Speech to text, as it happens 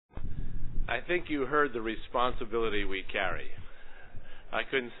I think you heard the responsibility we carry. I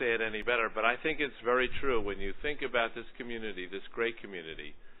couldn't say it any better, but I think it's very true. When you think about this community, this great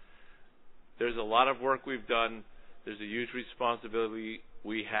community, there's a lot of work we've done. There's a huge responsibility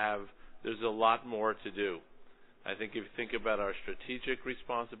we have. There's a lot more to do. I think if you think about our strategic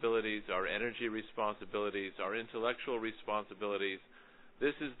responsibilities, our energy responsibilities, our intellectual responsibilities,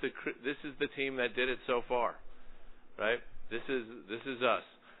 this is the team that did it so far, right? This is us.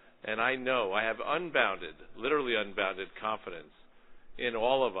 And I know, I have unbounded, literally unbounded confidence in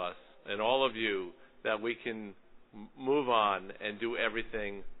all of us and all of you that we can move on and do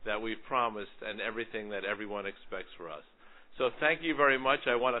everything that we've promised and everything that everyone expects for us. So thank you very much.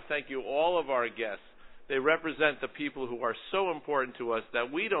 I want to thank you, all of our guests. They represent the people who are so important to us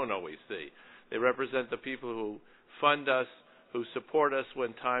that we don't always see. They represent the people who fund us, who support us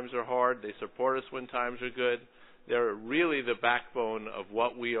when times are hard. They support us when times are good. They're really the backbone of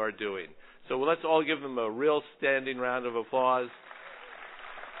what we are doing. So let's all give them a real standing round of applause.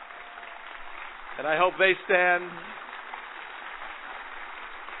 And I hope they stand.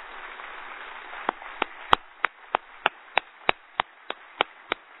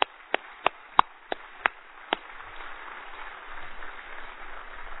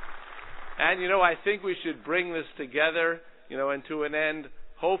 And, I think we should bring this together, and to an end.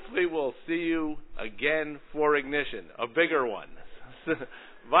 Hopefully we'll see you again for Ignition, a bigger one.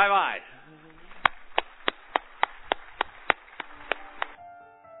 Bye-bye.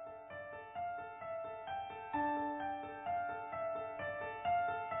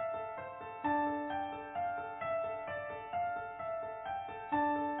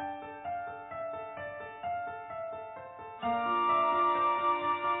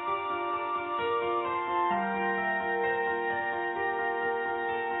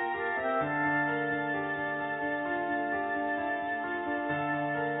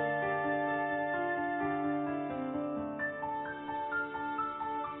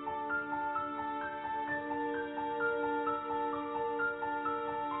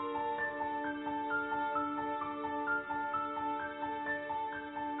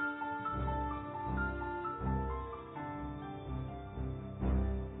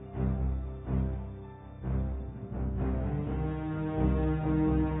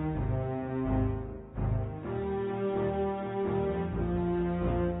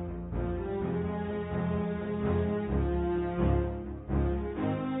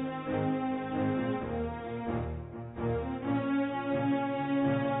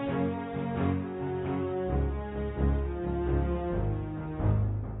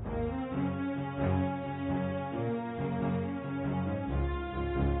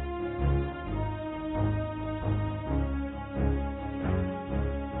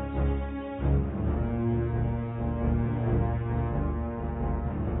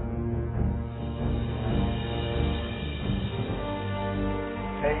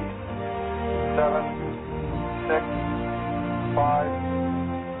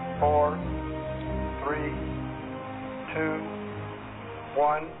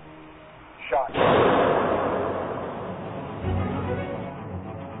 Shot.